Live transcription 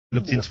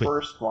looked The into it.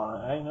 first one,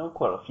 I know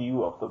quite a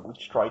few of them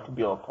which try to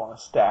build upon a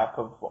stack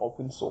of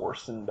open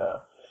source, and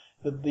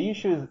the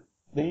issue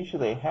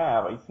they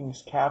have, I think,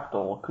 is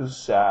capital.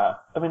 Because I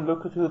mean,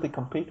 look at who they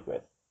compete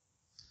with.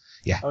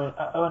 Yeah. I mean,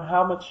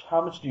 how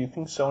much do you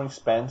think Sony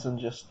spends on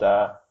just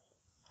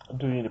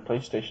doing the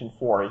PlayStation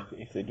 4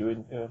 if they do it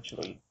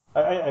eventually?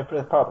 I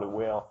probably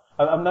will.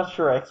 I'm not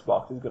sure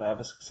Xbox is going to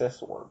have a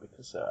successor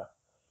because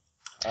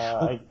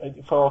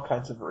for all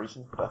kinds of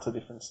reasons, but that's a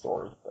different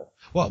story. But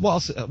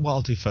What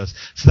I'll do first,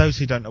 for those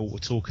who don't know what we're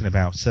talking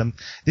about,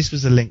 this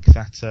was a link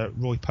that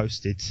Roy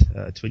posted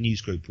to a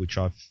news group which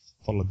I've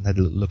followed and had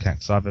a look at,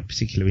 because I have a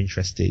particular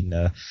interest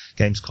in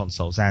games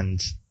consoles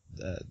and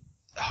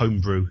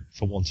homebrew,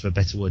 for want of a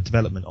better word,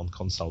 development on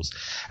consoles,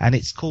 and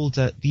it's called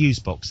the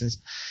Usebox, and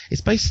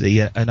it's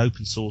basically an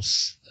open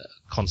source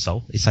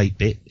console. It's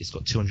 8-bit. It's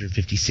got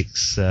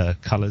 256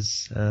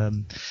 colours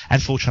and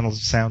 4 channels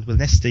of sound with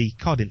an SD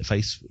card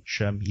interface, which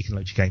you can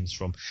load your games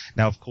from.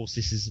 Now, of course,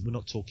 we're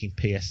not talking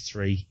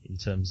PS3 in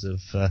terms of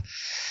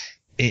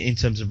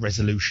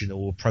resolution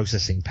or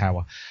processing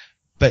power.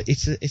 But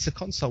it's a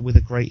console with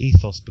a great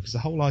ethos, because the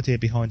whole idea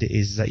behind it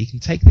is that you can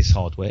take this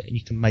hardware and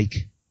you can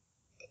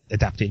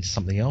adapt it into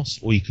something else,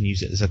 or you can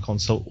use it as a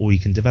console, or you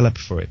can develop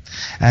for it.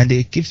 And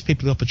it gives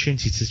people the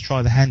opportunity to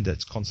try the hand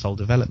at console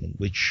development,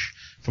 which,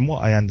 from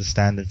what I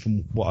understand and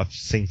from what I've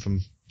seen from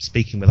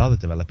speaking with other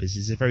developers,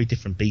 is a very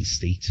different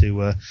beastie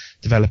to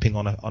developing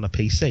on a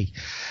PC.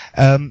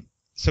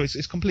 So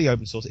it's completely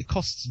open source. It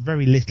costs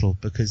very little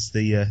because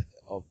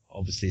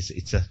obviously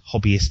it's a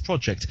hobbyist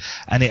project,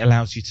 and it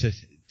allows you to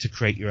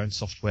create your own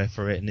software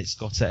for it, and it's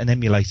got an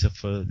emulator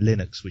for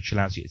Linux which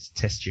allows you to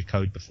test your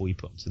code before you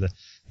put it onto the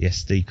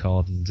SD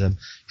card and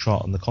try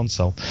it on the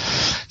console.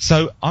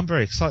 So I'm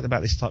very excited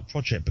about this type of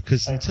project,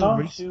 because I'm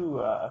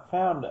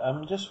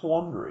just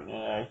wondering,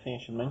 and I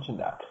think I should mention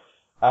that.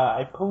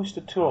 I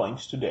posted 2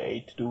 links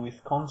today to do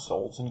with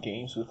consoles and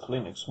games with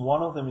Linux.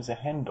 One of them is a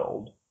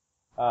handheld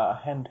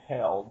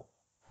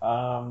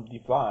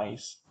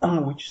device,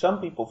 which some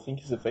people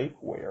think is a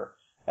vaporware.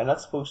 And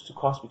that's supposed to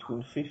cost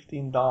between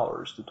 $15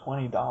 to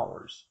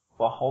 $20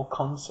 for a whole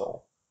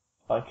console,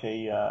 like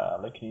a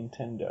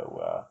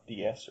Nintendo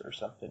DS or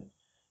something.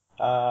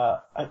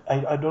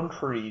 I don't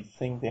really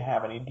think they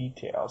have any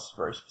details,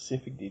 very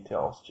specific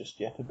details, just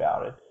yet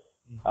about it.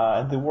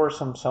 And there were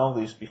some of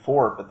these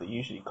before, but they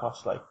usually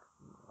cost like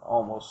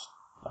almost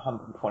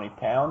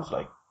 £120,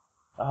 like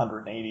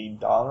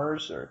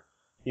 $180 or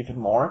even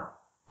more.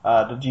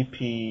 The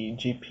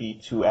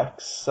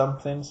GP2X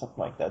something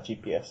like that,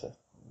 GPS.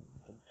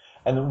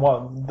 And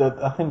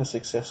I think the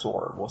successor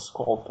was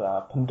called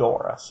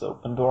Pandora. So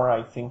Pandora,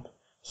 I think,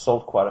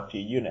 sold quite a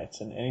few units,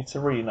 and it's a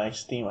really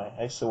nice team.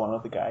 I saw one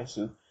of the guys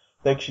who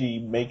they actually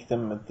make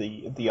them at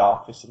the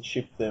office and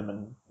ship them,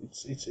 and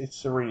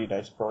it's a really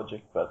nice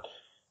project. But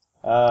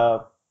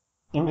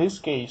in this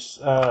case,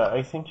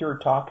 I think you're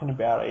talking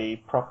about a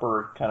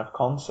proper kind of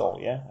console,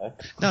 yeah?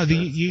 No, the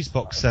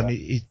Usebox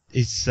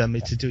it's a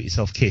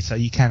do-it-yourself kit, so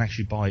you can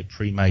actually buy it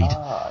pre-made.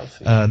 I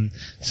see.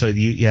 So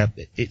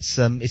it's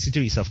a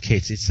do-it-yourself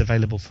kit. It's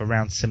available for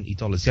around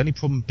 $70. The only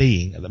problem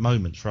being at the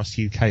moment for us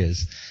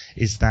UKers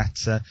is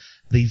that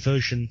the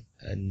version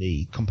and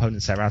the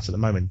components that are out at the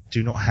moment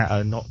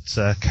are not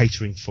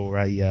catering for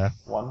a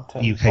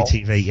UK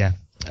TV,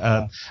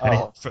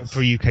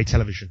 for UK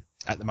television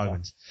at the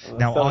moment.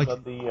 Now,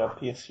 the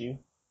PSU.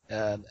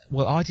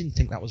 Well, I didn't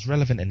think that was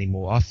relevant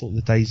anymore. I thought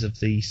the days of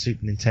the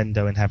Super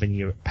Nintendo and having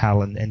your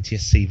PAL and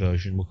NTSC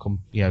version were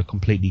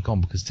completely gone,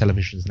 because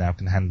televisions now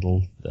can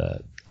handle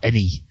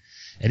any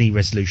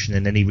resolution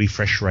and any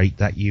refresh rate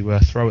that you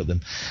throw at them.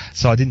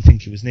 So I didn't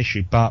think it was an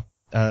issue, but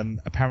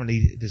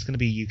apparently there's going to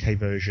be a UK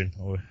version,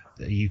 or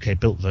a UK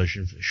built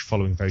version,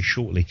 following very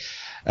shortly.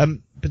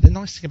 But the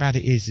nice thing about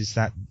it is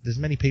that there's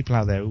many people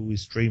out there who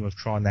always dream of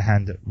trying their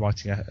hand at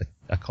writing a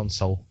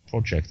console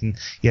project. And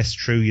yes,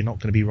 true, you're not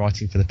going to be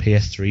writing for the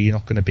PS3, you're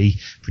not going to be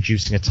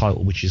producing a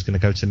title which is going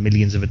to go to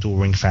millions of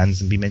adoring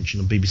fans and be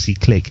mentioned on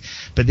BBC Click.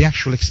 But the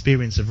actual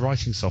experience of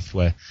writing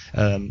software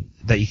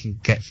that you can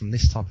get from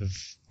this type of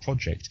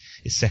project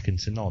is second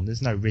to none.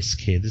 There's no risk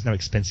here. There's no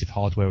expensive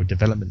hardware or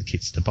development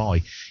kits to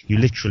buy. You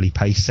literally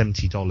pay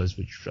 $70,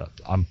 which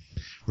I'm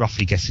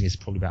roughly guessing is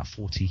probably about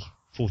 40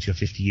 or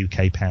 50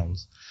 UK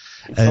pounds.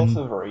 It's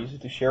also very easy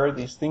to share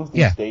these things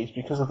these days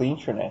because of the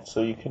internet.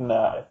 So you can,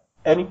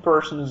 any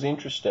person who's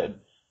interested,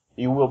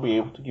 you will be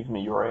able to give them a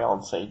URL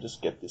and say,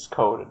 just get this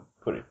code and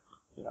put it,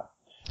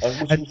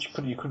 and which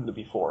you couldn't do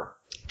before.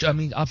 I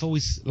mean, I've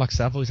always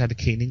had a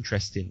keen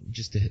interest in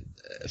just a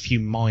few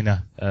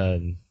minor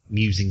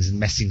musings and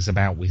messings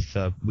about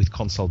with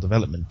console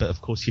development, but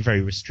of course you're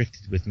very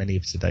restricted with many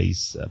of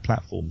today's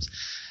platforms.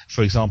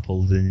 For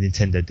example, the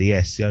Nintendo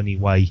DS, the only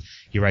way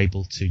you're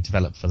able to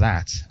develop for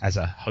that as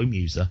a home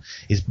user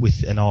is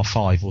with an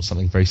R5 or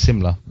something very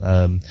similar,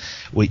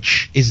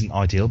 which isn't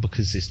ideal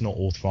because it's not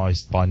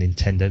authorized by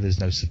Nintendo. There's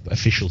no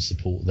official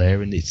support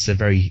there, and it's a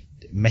very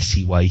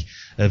messy way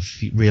of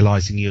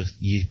realizing your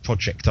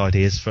project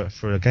ideas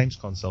for a games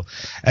console.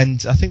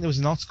 And I think there was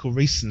an article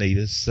recently,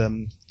 there's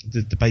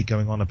the debate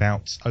going on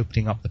about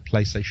opening up the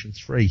PlayStation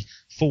 3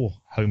 for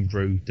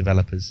homebrew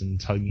developers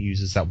and home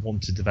users that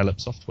want to develop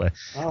software.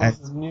 Oh, this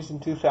was news in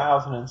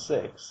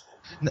 2006.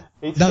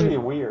 It's no, really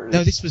weird.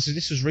 No, this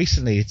was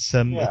recently. It's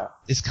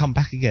come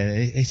back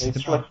again.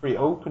 It's like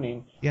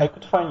reopening. Yeah. I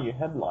could find you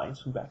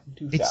headlines from back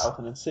in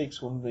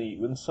 2006 when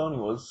Sony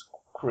was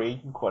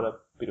creating quite a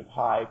bit of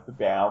hype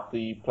about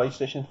the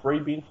PlayStation 3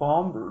 being for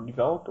homebrew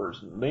developers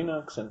and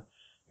Linux, and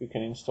you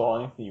can install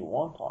anything you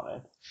want on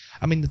it.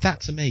 I mean,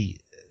 that to me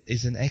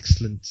is an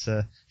excellent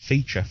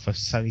feature for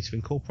Sony to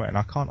incorporate, and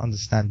I can't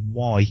understand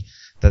why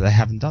that they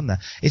haven't done that.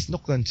 It's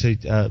not going to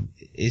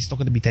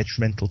be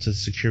detrimental to the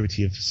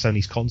security of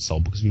Sony's console,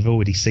 because we've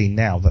already seen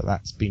now that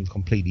that's been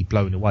completely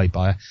blown away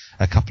by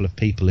a couple of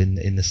people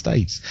in the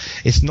States.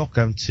 It's not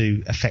going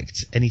to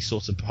affect any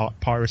sort of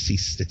piracy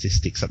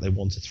statistics that they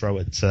want to throw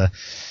at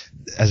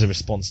as a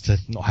response to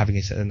not having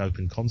it at an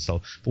open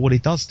console. But what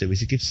it does do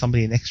is it gives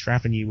somebody an extra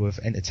avenue of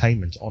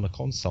entertainment on a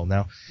console.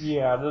 Now,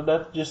 yeah,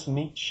 that's just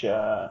niche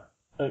a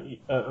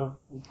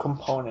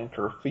component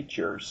or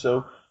feature.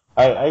 So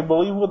I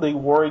believe what they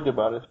worried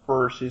about at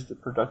first is the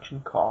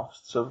production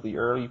costs of the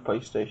early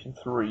PlayStation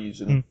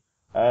 3s,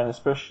 and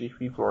especially if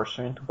people are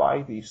starting to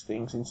buy these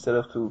things instead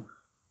of to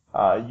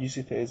use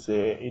it as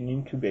an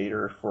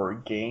incubator for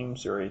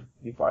games or a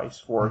device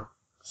for.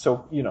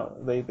 So,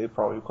 they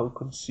probably will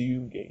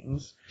consume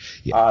games.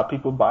 Yeah.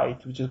 People buy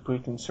it to just put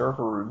it in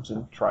server rooms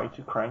and try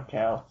to crank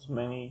out as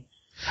many.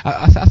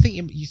 I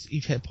think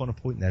you've hit upon a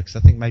point there, because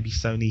I think maybe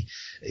Sony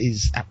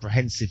is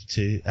apprehensive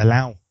to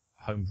allow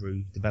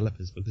homebrew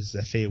developers, because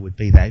their fear would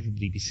be that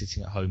everybody be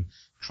sitting at home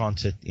trying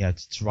to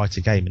write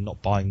a game and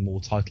not buying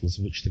more titles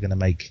which they're going to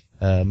make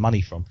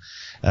money from,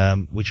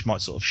 which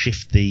might sort of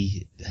shift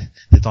the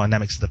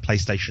dynamics of the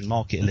PlayStation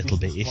market a little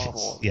bit.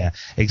 Yeah,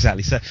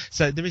 exactly.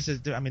 So there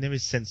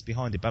is sense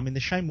behind it. But I mean, the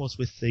shame was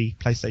with the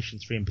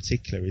PlayStation 3 in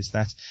particular is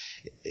that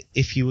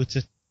if you were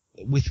to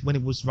when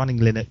it was running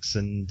Linux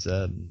and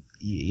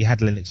you had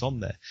Linux on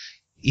there,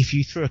 if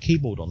you threw a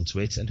keyboard onto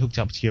it and hooked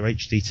up to your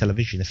HD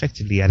television,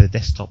 effectively you had a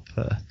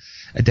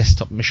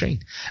desktop machine.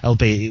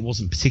 Albeit it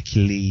wasn't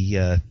particularly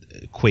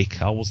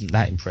quick. I wasn't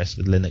that impressed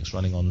with Linux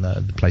running on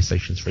the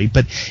PlayStation 3,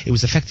 but it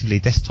was effectively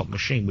a desktop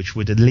machine, which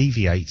would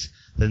alleviate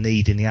the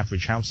need in the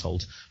average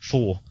household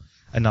for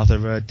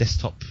another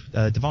desktop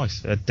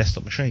device, a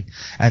desktop machine.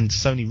 And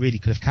Sony really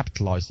could have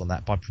capitalized on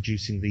that by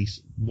producing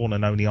these one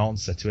and only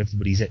answer to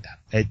everybody's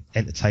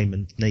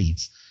entertainment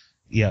needs.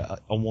 Yeah,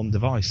 on one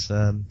device.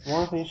 One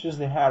of the issues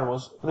they had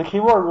was the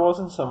keyboard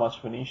wasn't so much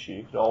of an issue.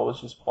 You could always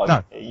just plug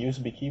a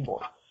USB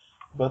keyboard.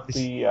 But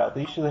the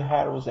issue they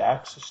had was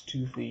access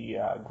to the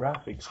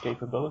graphics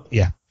capability.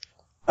 Yeah.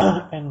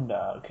 And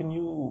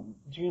do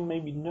you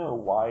maybe know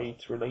why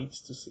it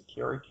relates to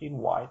security and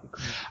why they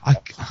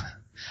couldn't?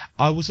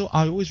 I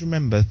always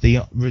remember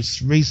the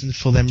reason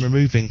for them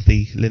removing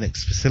the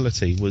Linux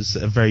facility was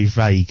very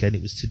vague, and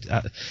it was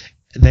to.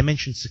 They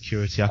mentioned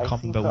security. I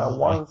can't remember why.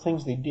 One of the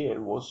things they did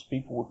was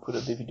people would put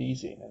the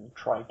DVDs in and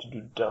try to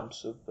do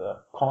dumps of the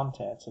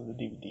contents of the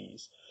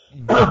DVDs.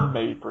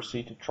 Maybe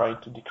proceed to try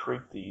to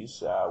decrypt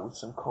these with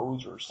some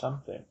codes or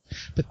something.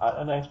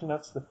 And I think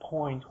that's the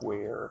point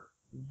where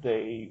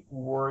they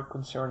were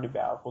concerned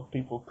about what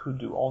people could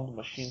do on the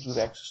machines with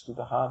access to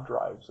the hard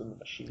drives and the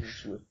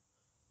machines with.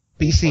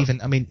 But you see,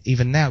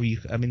 even now,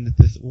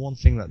 the one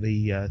thing that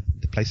the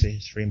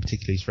PlayStation 3 in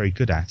particular is very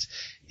good at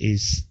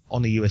is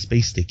on a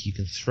USB stick you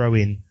can throw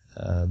in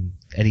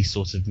any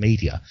sort of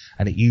media,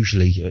 and it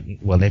usually,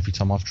 every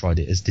time I've tried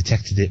it, has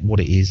detected it,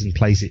 what it is, and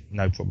plays it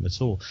no problem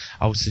at all.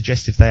 I would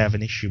suggest if they have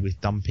an issue with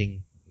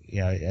dumping,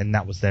 and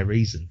that was their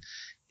reason,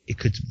 it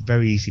could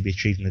very easily be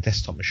achieved in a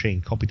desktop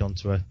machine, copied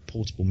onto a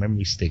portable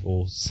memory stick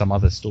or some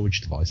other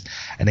storage device,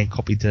 and then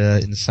copied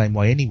in the same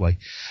way anyway.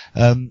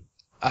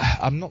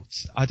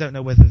 I don't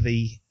know whether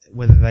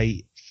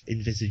they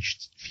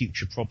envisaged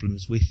future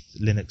problems with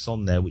Linux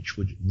on there, which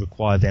would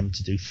require them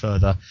to do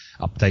further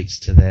updates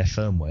to their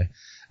firmware,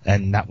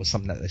 and that was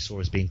something that they saw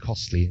as being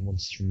costly and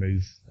wanted to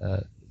remove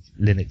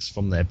Linux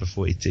from there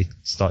before it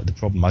started the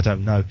problem. I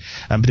don't know,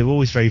 but they were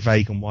always very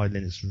vague on why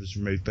Linux was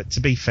removed. But to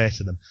be fair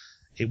to them,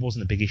 it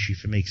wasn't a big issue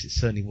for me, because it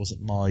certainly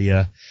wasn't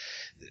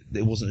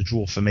it wasn't a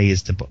draw for me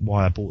as to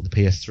why I bought the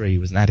PS3. It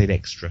was an added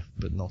extra,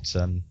 but not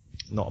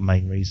a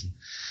main reason.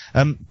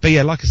 But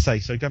yeah, like I say,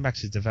 so going back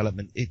to the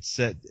development, it's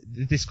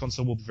this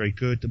console will be very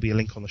good. There'll be a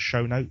link on the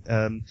show note.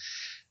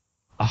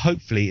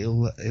 Hopefully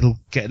it'll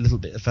get a little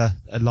bit of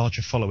a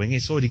larger following.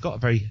 It's already got a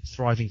very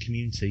thriving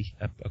community,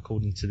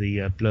 according to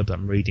the blurb that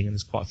I'm reading, and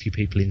there's quite a few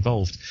people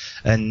involved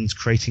and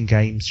creating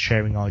games,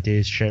 sharing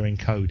ideas, sharing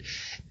code.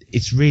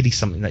 It's really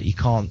something that you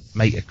can't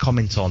make a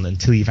comment on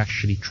until you've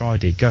actually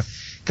tried it.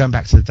 Going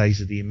back to the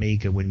days of the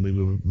Amiga when we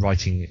were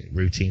writing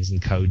routines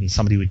and code, and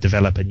somebody would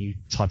develop a new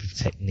type of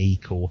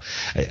technique or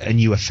a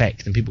new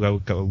effect, and people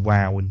go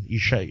wow, and you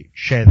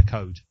share the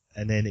code,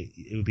 and then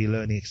it would be a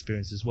learning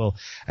experience as well.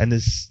 And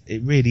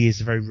it really is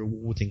a very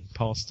rewarding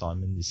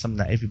pastime, and it's something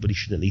that everybody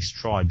should at least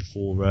try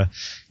before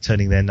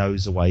turning their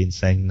nose away and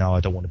saying, no, I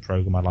don't want to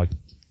program, I like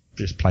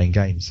just playing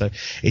games. So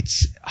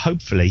it's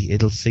hopefully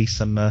it'll see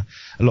some a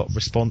lot of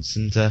response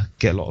and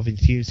get a lot of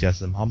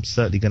enthusiasm. I'm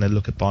certainly going to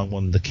look at buying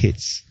one of the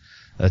kits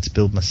to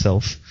build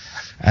myself,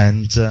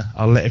 and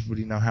I'll let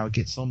everybody know how it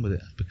gets on with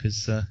it,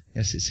 because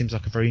yes, it seems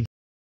like a very